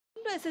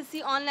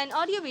SSC online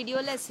audio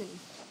video lesson.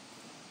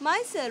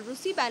 Myself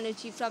Russi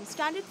Banerjee from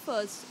Standard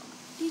 1st,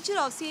 teacher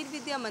of St.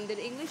 Vidya Mandir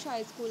English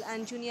High School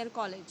and Junior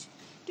College.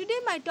 Today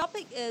my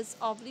topic is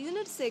of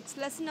Unit 6,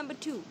 lesson number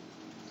 2.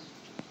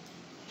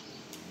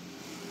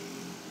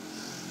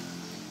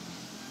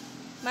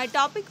 My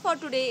topic for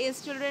today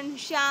is children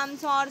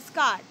Shyam'S horse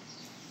cart.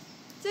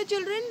 So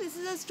children, this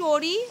is a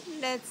story.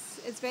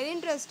 It's very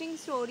interesting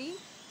story.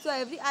 So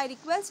I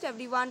request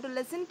everyone to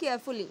listen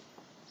carefully.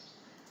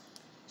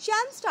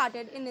 Shyam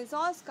started in his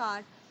horse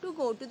cart to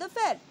go to the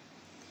fair.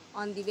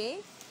 On the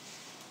way,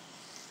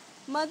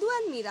 Madhu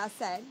and Meera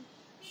said,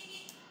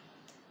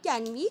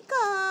 "Can we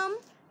come?"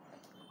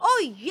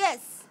 "Oh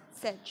yes,"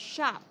 said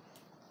Shyam.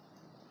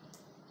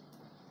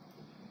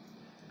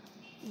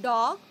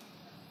 Dog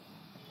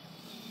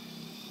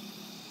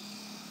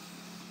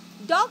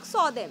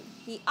saw them.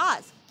 He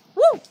asked,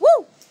 "Woo,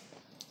 woo!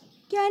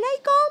 Can I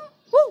come?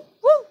 Woo,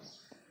 woo!"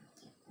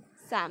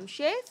 Sam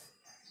says,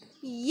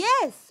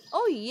 "Yes,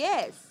 oh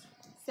yes,"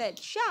 said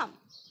Shyam.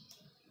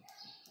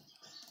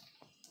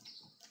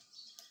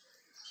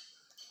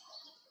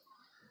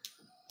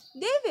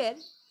 They were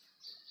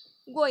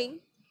going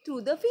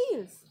through the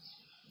fields.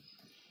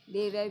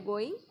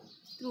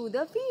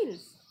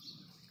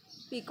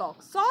 Peacock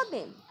saw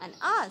them and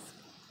asked,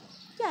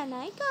 "Can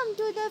I come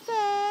to the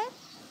fair?"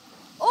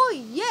 "Oh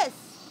yes,"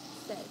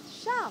 said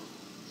Shyam.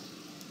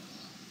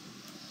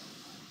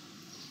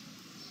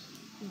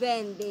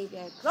 When they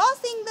were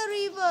crossing the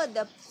river,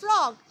 the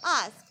frog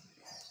asked,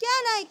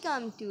 "Can I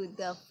come to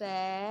the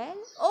fair?"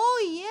 "Oh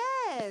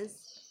yes,"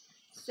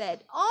 said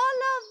all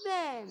of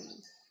them.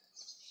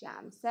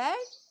 Shyam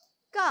said,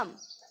 "Come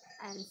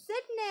and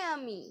sit near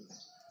me."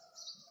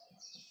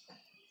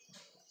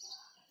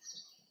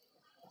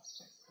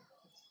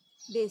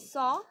 They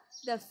saw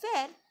the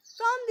fair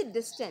from the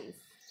distance.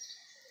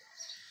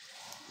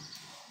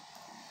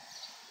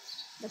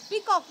 The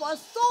peacock was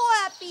so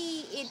happy,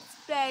 it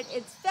spread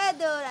its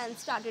feather and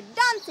started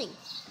dancing.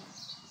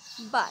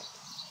 But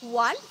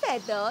one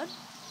feather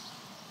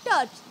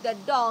touched the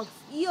dog's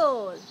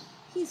ear.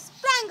 He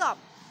sprang up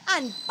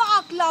and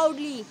barked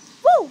loudly,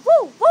 "Woo,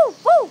 woo, woo,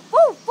 woo,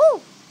 woo, woo!"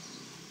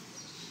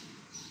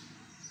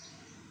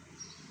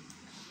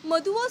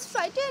 Madhu was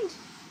frightened.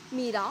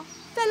 Meera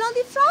fell on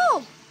the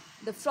frog.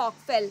 The frog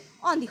fell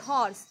on the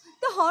horse.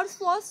 The horse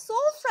was so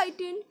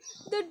frightened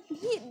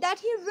that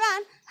he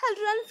ran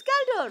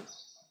helter-skelter.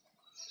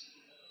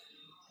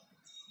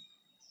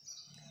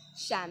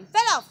 Shyam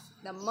fell off.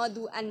 Then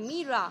Madhu and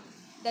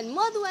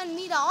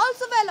Meera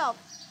also fell off.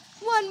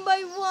 One by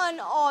one,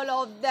 all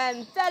of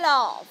them fell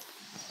off.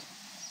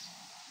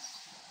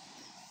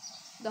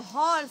 The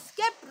horse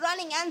kept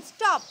running and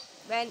stopped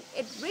when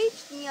it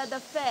reached near the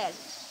fair.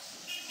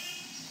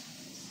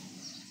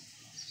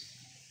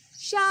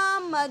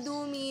 Shyam, Madhu,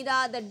 Meera,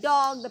 the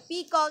dog, the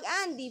peacock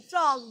and the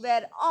frog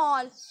were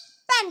all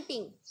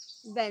panting.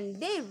 When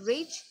they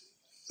reached,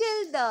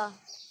 till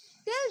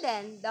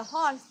then the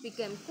horse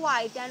became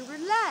quiet and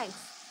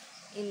relaxed.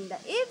 In the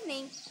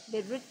evening,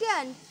 they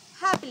returned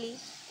happily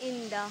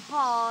in the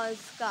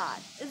horse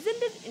cart.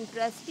 Isn't it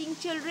interesting,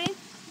 children?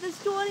 The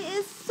story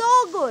is so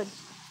good.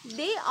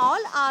 They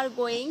all are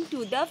going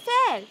to the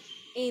fair.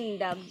 In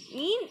the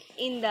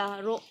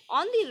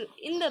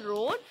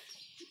road,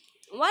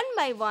 one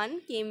by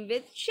one came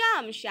with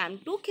Shyam.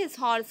 Shyam took his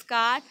horse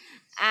cart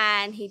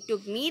and he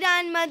took Meera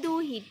and Madhu.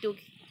 He took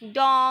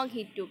dog,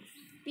 he took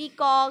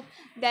peacock.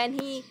 Then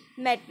he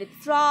met with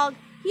frog.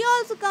 He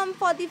also come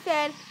for the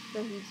fair.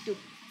 So he took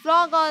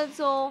frog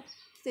also.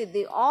 So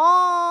they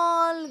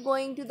all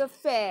going to the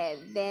fair.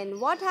 Then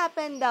what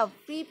happened? The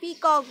free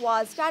peacock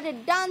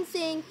started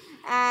dancing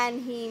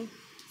and he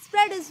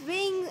spread his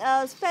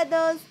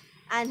feathers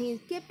and he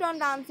kept on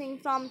dancing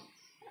from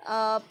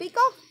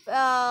peacock.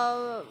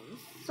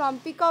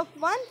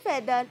 One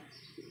feather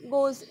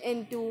goes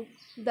into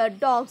the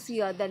dog's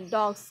ear. The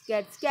dog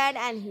gets scared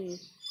and he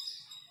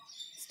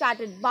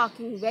started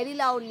barking very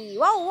loudly.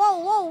 "Whoa, whoa,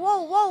 whoa,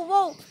 whoa, whoa,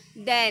 whoa!"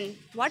 Then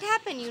what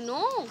happened,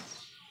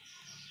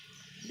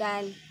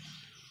 Then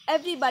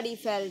everybody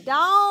fell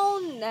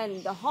down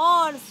and the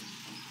horse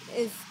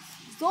is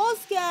so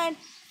scared.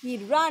 He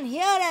ran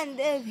here and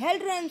there,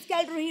 helter and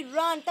skelter. He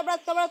ran,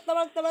 tabrak, tabrak,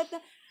 tabrak,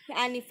 tabrak,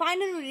 and he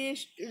finally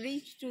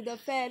reached to the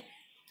fair,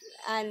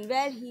 and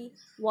where he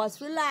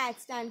was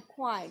relaxed and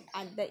quiet.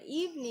 At the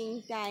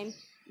evening time,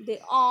 they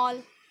all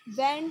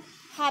went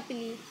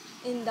happily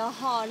in the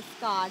horse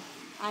cart,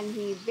 and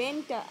he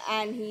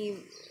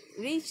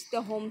reached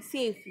the home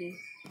safely.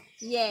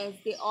 Yes,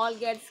 they all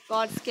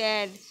got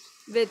scared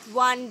with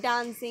one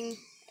dancing,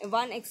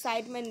 one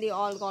excitement. They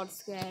all got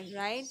scared,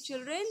 right,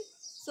 children?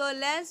 So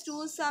let's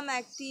do some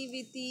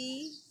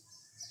activity.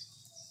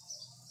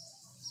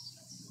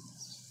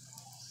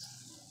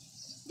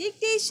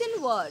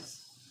 Dictation words.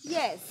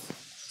 Yes,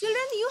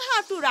 children, you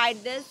have to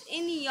write this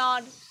in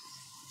your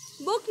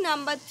book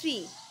number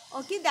 3.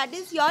 Okay, that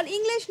is your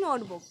English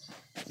notebook.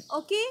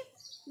 Okay,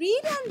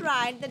 read and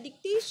write the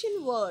dictation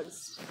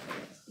words.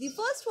 The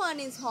first one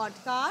is horse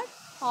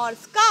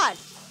cart.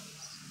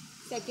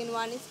 Second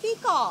one is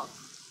peacock.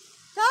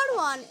 Third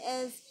one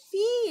is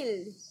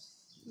field.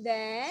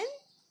 Then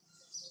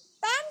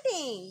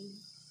panting.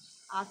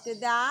 After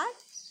that,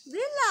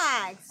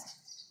 relaxed.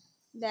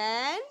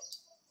 Then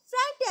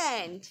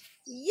frightened.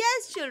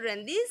 Yes,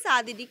 children, these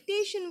are the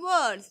dictation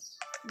words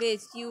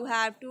which you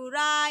have to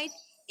write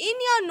in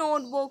your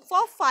notebook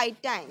for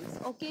 5 times.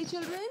 Okay,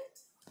 children?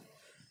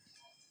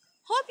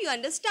 Hope you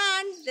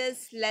understand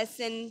this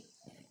lesson,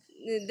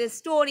 this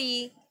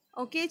story.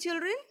 Okay,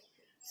 children?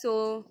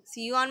 So,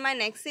 see you on my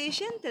next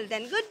session. Till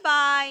then,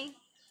 goodbye.